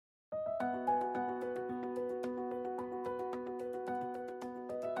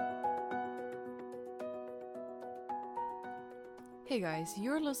Hey guys,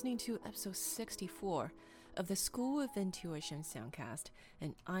 you're listening to episode 64 of the School of Intuition Soundcast,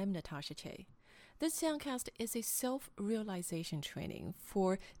 and I'm Natasha Che. This soundcast is a self-realization training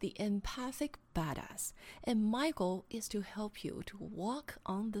for the empathic badass, and my goal is to help you to walk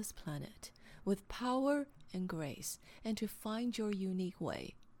on this planet with power and grace, and to find your unique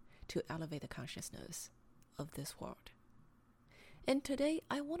way to elevate the consciousness of this world. And today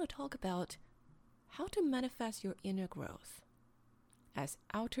I want to talk about how to manifest your inner growth as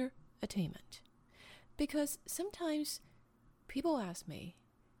outer attainment. Because sometimes people ask me,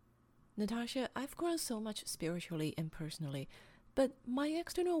 Natasha, I've grown so much spiritually and personally, but my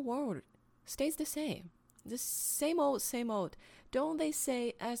external world stays the same. The same old, same old. Don't they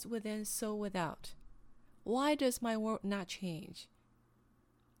say, as within, so without? Why does my world not change?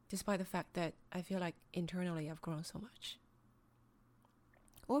 Despite the fact that I feel like internally I've grown so much.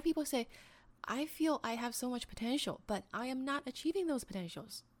 Or people say, I feel I have so much potential, but I am not achieving those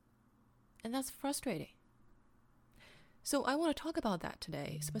potentials. And that's frustrating. So I want to talk about that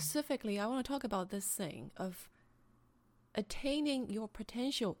today. Specifically, I want to talk about this thing of attaining your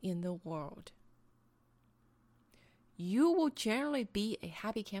potential in the world. You will generally be a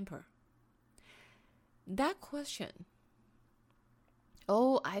happy camper. That question,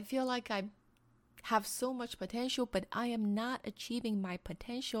 I feel like I have so much potential, but I am not achieving my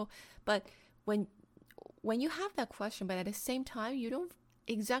potential. But when you have that question, but at the same time, you don't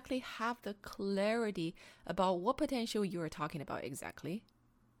exactly have the clarity about what potential you are talking about exactly.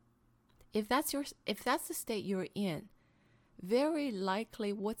 If that's the state you're in, very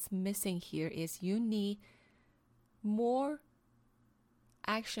likely what's missing here is you need more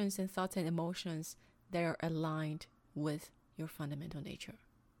actions and thoughts and emotions that are aligned with your fundamental nature.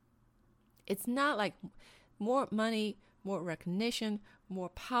 It's not like more money, more recognition, more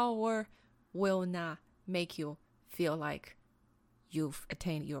power will not make you feel like you've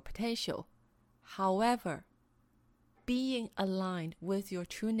attained your potential. However, being aligned with your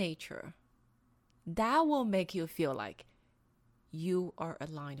true nature, that will make you feel like you are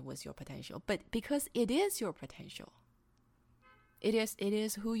aligned with your potential. But because it is your potential, it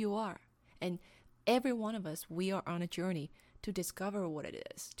is who you are. And every one of us, we are on a journey to discover what it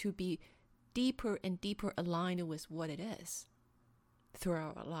is, to be deeper and deeper aligned with what it is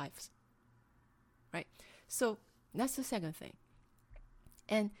throughout our lives. Right? So that's the second thing.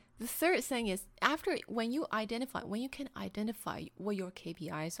 And the third thing is, when you can identify what your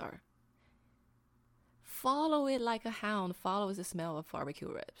KPIs are, follow it like a hound follows the smell of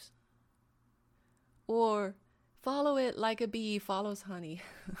barbecue ribs. Or follow it like a bee follows honey.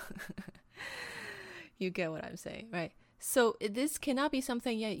 You get what I'm saying, right? So this cannot be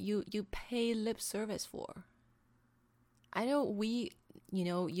something that you pay lip service for. I know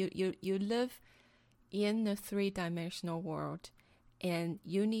you live in the three-dimensional world, and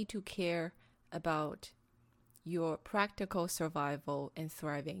you need to care about your practical survival and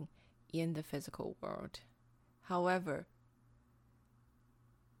thriving in the physical world. However,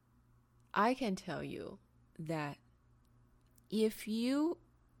 I can tell you that if you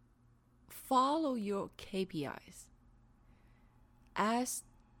follow your KPIs as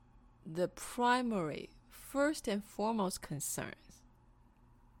the primary, first and foremost concerns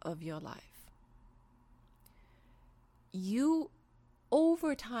of your life,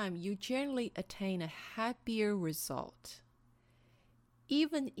 over time, you generally attain a happier result,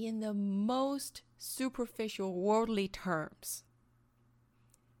 even in the most superficial worldly terms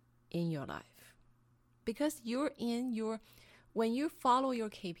in your life. Because when you follow your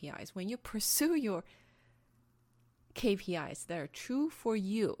KPIs, when you pursue your KPIs that are true for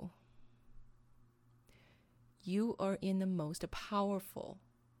you, you are in the most powerful,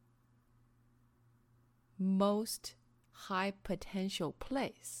 most high potential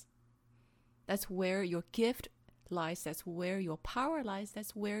place. That's where your gift lies. That's where your power lies.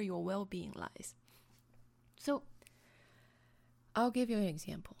 That's where your well-being lies. So I'll give you an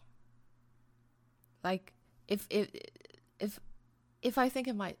example. Like if I think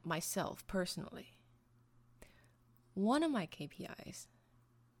of myself personally, one of my KPIs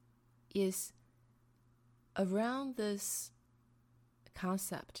is around this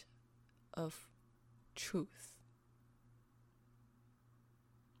concept of truth.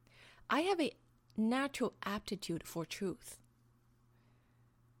 I have a natural aptitude for truth.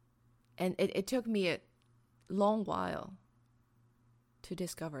 And it took me a long while to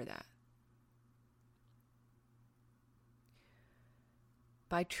discover that.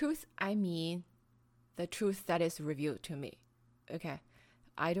 By truth, I mean the truth that is revealed to me. Okay?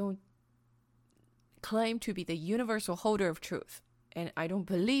 I don't claim to be the universal holder of truth. And I don't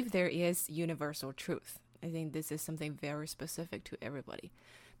believe there is universal truth. I think this is something very specific to everybody.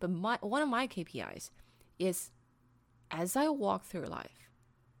 But one of my KPIs is, as I walk through life,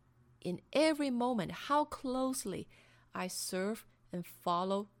 in every moment, how closely I serve and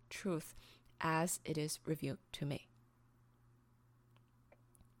follow truth as it is revealed to me.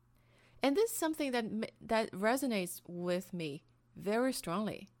 And this is something that resonates with me very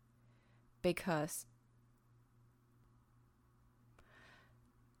strongly, because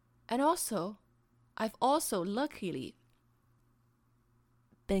I've also luckily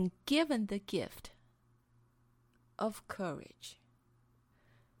been given the gift of courage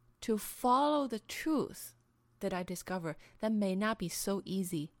to follow the truth that I discover that may not be so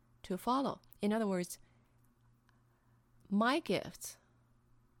easy to follow. In other words, my gifts,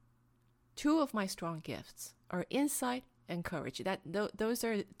 two of my strong gifts, are insight and courage. Those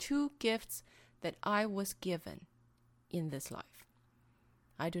are two gifts that I was given in this life.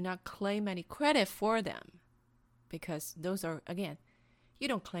 I do not claim any credit for them, because those are, again, you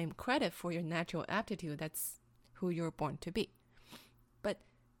don't claim credit for your natural aptitude. That's who you're born to be. But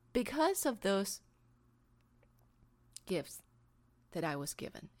because of those gifts that I was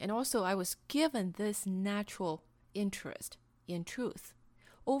given, and also I was given this natural interest in truth,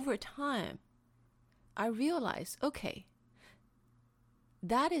 over time, I realized, okay,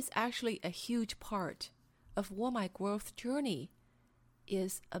 that is actually a huge part of what my growth journey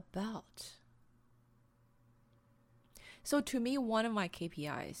is about. So to me, one of my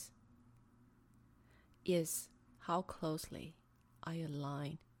KPIs is how closely I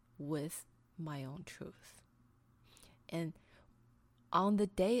align with my own truth. And on the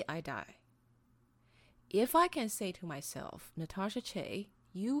day I die, if I can say to myself, Natasha Che,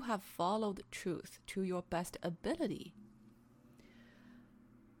 you have followed truth to your best ability,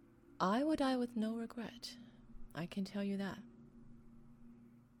 I will die with no regret. I can tell you that.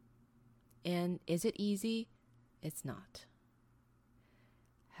 And is it easy? It's not.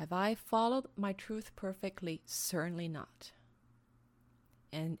 Have I followed my truth perfectly? Certainly not.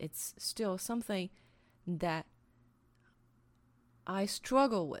 And it's still something that I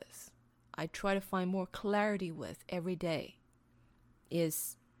struggle with. I try to find more clarity with every day,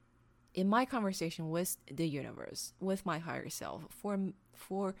 is in my conversation with the universe, with my higher self.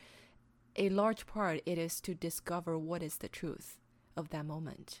 For a large part, it is to discover what is the truth of that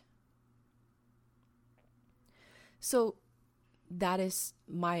moment. So that is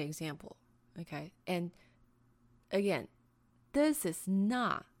my example, okay? And again, this is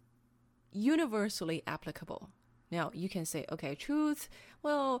not universally applicable. Now, you can say, okay, truth,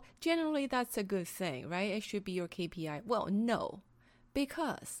 well, generally that's a good thing, right? It should be your KPI. Well, no,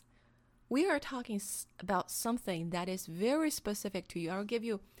 because we are talking about something that is very specific to you. I'll give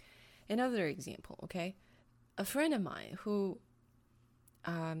you another example, okay? A friend of mine who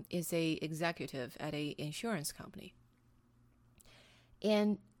is a executive at a insurance company,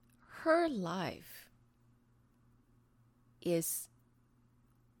 and her life is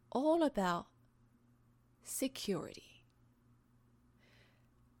all about security.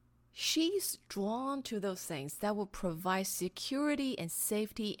 She's drawn to those things that will provide security and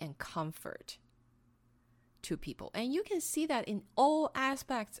safety and comfort to people. And you can see that in all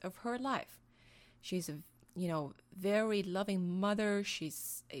aspects of her life. She's a very loving mother.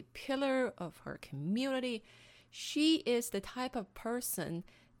 She's a pillar of her community. She is the type of person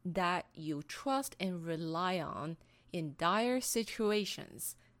that you trust and rely on in dire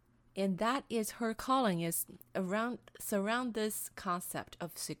situations. And that is her calling, is surround this concept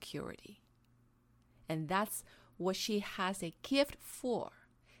of security. And that's what she has a gift for.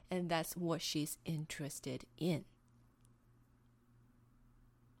 And that's what she's interested in.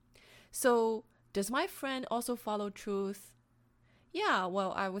 So, does my friend also follow truth? Yeah,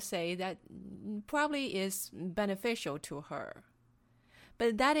 well, I would say that probably is beneficial to her.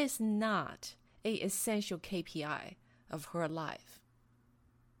 But that is not an essential KPI of her life.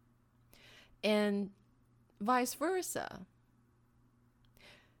 And vice versa.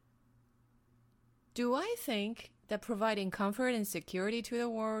 Do I think that providing comfort and security to the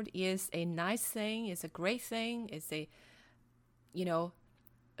world is a nice thing, is a great thing, is a,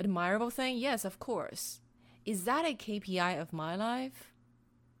 admirable thing? Yes, of course. Is that a KPI of my life?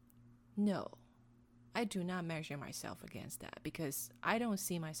 No. I do not measure myself against that, because I don't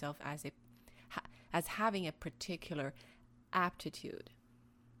see myself as having a particular aptitude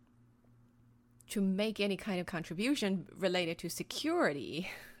to make any kind of contribution related to security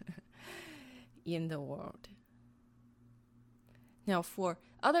in the world. Now, for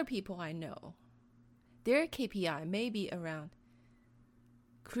other people I know, their KPI may be around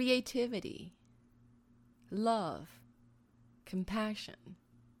creativity, love, compassion.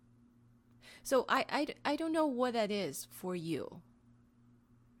 So I don't know what that is for you.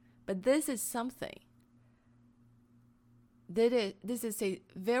 But this is something this is a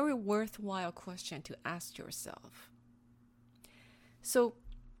very worthwhile question to ask yourself. So,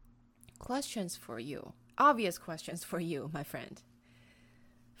 questions for you, obvious questions for you, my friend.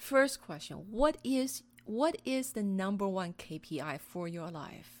 First question, what is the number one KPI for your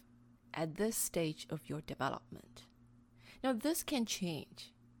life at this stage of your development? Now, this can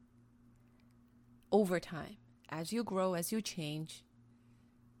change over time. As you grow, as you change,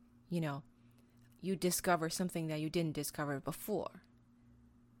 you discover something that you didn't discover before.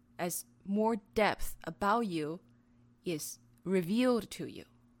 As more depth about you is revealed to you.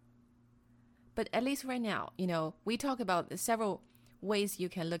 But at least right now, we talk about several ways you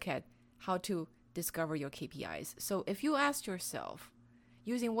can look at how to discover your KPIs. So if you ask yourself,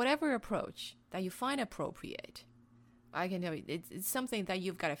 using whatever approach that you find appropriate, I can tell you, it's something that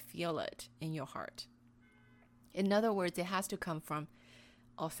you've got to feel it in your heart. In other words, it has to come from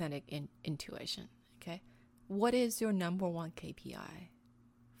authentic intuition. Okay, what is your number one KPI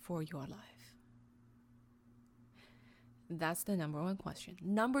for your life? That's the number one question.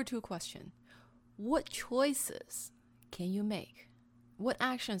 Number two question, what choices can you make? What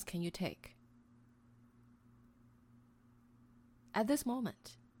actions can you take at this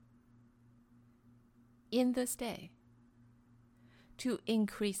moment, in this day, to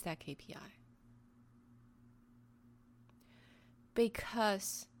increase that KPI?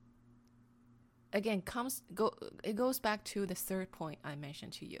 Because, again, it goes back to the third point I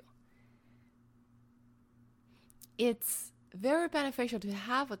mentioned to you. It's very beneficial to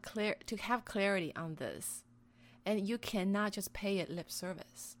have clarity on this, and you cannot just pay it lip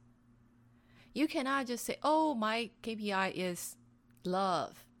service. You cannot just say, "Oh, my KPI is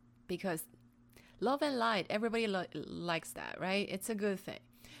love," because love and light, everybody likes that, right? It's a good thing.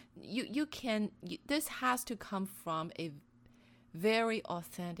 This has to come from a very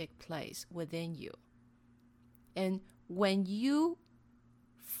authentic place within you. And when you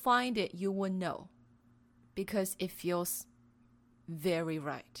find it, you will know, because it feels very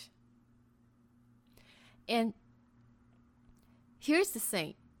right. And here's the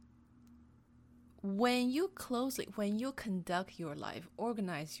thing. When you conduct your life,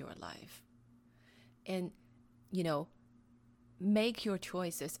 organize your life, and, make your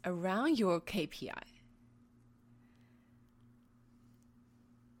choices around your KPI,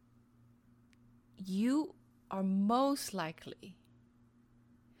 you are most likely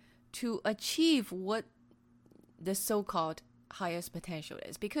to achieve what the so-called highest potential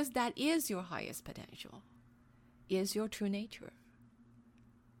is, because that is your highest potential, is your true nature.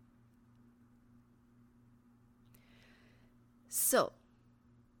 So,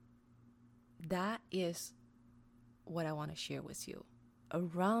 that is what I want to share with you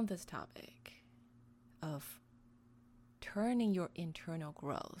around this topic of turning your internal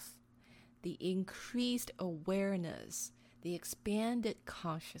growth, the increased awareness, the expanded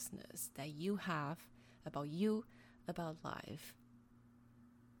consciousness that you have about you, about life,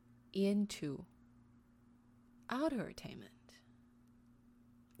 into outer attainment.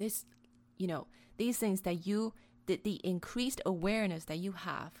 These things that the increased awareness that you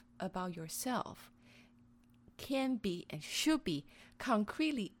have about yourself can be and should be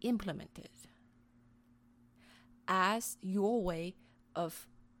concretely implemented as your way of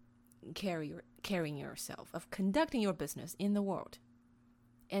carrying yourself, of conducting your business in the world.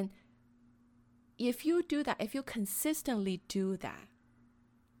 And if you do that, if you consistently do that,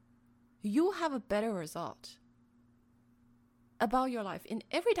 you have a better result about your life in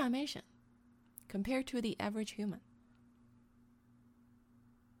every dimension compared to the average human.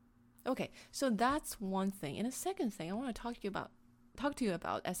 Okay, so that's one thing. And the second thing I want to talk to you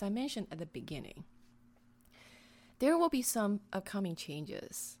about, as I mentioned at the beginning, there will be some upcoming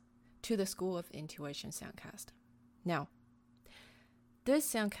changes to the School of Intuition Soundcast. Now, this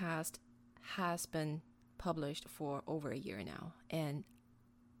soundcast has been published for over a year now, and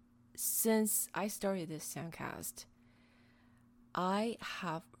since I started this soundcast, I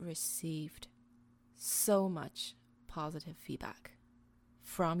have received so much positive feedback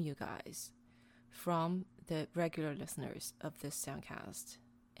from you guys, from the regular listeners of this soundcast,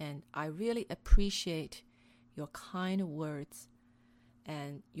 and I really appreciate your kind words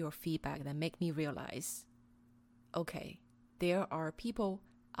and your feedback that make me realize, okay, there are people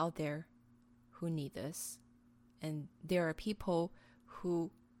out there who need this, and there are people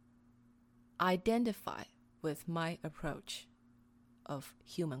who identify with my approach of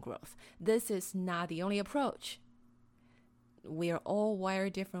human growth. This is not the only approach. We are all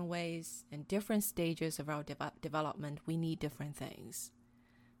wired different ways, and different stages of our development, we need different things.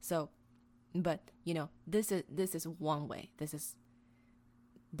 So But, this is one way. This is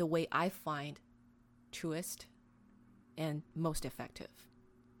the way I find truest and most effective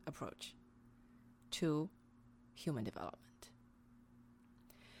approach to human development.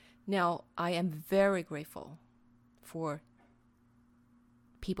 Now, I am very grateful for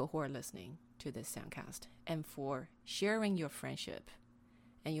people who are listening to this soundcast and for sharing your friendship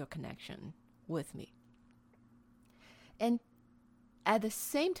and your connection with me. And at the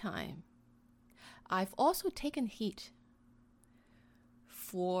same time, I've also taken heat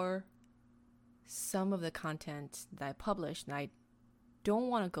for some of the content that I published, and I don't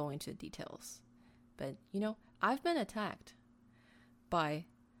want to go into details. But, I've been attacked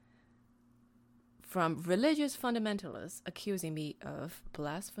from religious fundamentalists accusing me of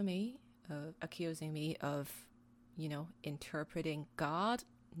blasphemy, accusing me of, interpreting God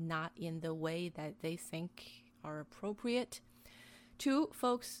not in the way that they think are appropriate, to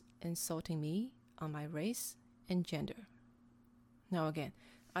folks insulting me on my race and gender. Now, again,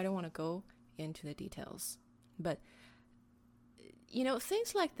 I don't want to go into the details, but,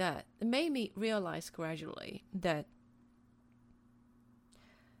 things like that made me realize gradually that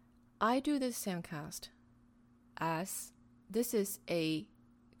I do this soundcast as this is a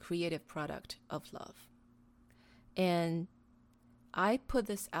creative product of love. And I put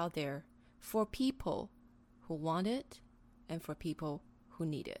this out there for people who want it and for people who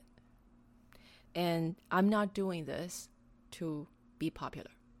need it. And I'm not doing this to be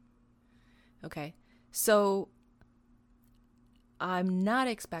popular. Okay? So I'm not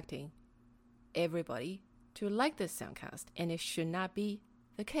expecting everybody to like this soundcast, and it should not be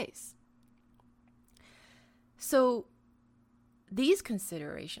the case. So these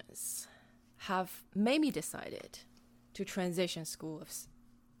considerations have made me decided to transition School of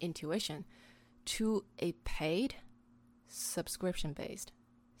Intuition to a paid subscription-based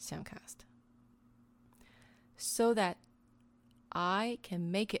soundcast so that I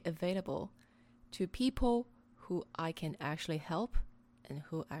can make it available to people who I can actually help and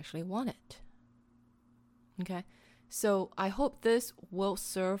who actually want it. Okay? So I hope this will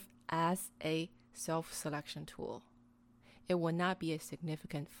serve as a self-selection tool. It will not be a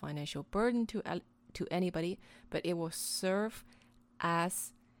significant financial burden to anybody, but it will serve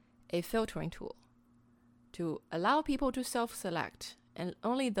as a filtering tool to allow people to self-select, and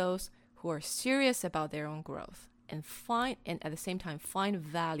only those who are serious about their own growth and at the same time find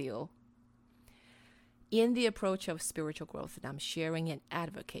value in the approach of spiritual growth that I'm sharing and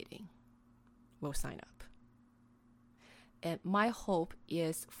advocating will sign up. And my hope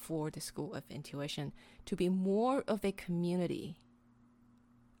is for the School of Intuition to be more of a community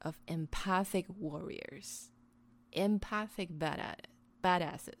of empathic warriors, empathic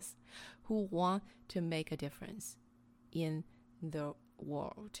badasses who want to make a difference in the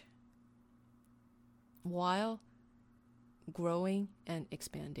world while growing and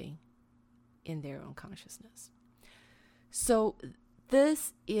expanding in their own consciousness. So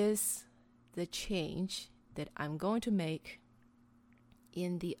this is the change that I'm going to make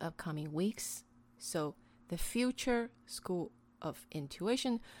in the upcoming weeks. So the future School of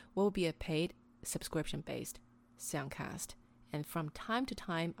Intuition will be a paid subscription-based soundcast. And from time to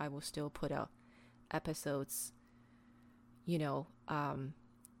time, I will still put out episodes,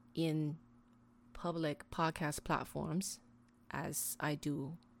 in public podcast platforms as I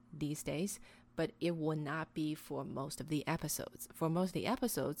do these days, but it will not be for most of the episodes. For most of the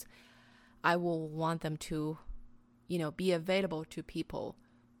episodes, I will want them to, be available to people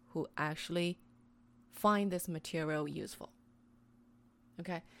who actually find this material useful.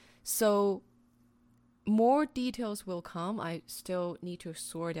 Okay, so more details will come. I still need to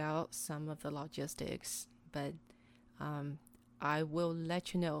sort out some of the logistics, but I will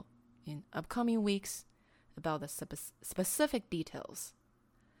let you know in upcoming weeks about the specific details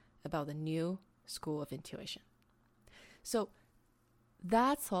about the new School of Intuition. So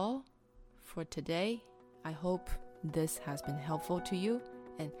that's all for today. I hope this has been helpful to you,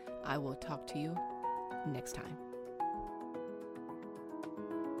 and I will talk to you next time.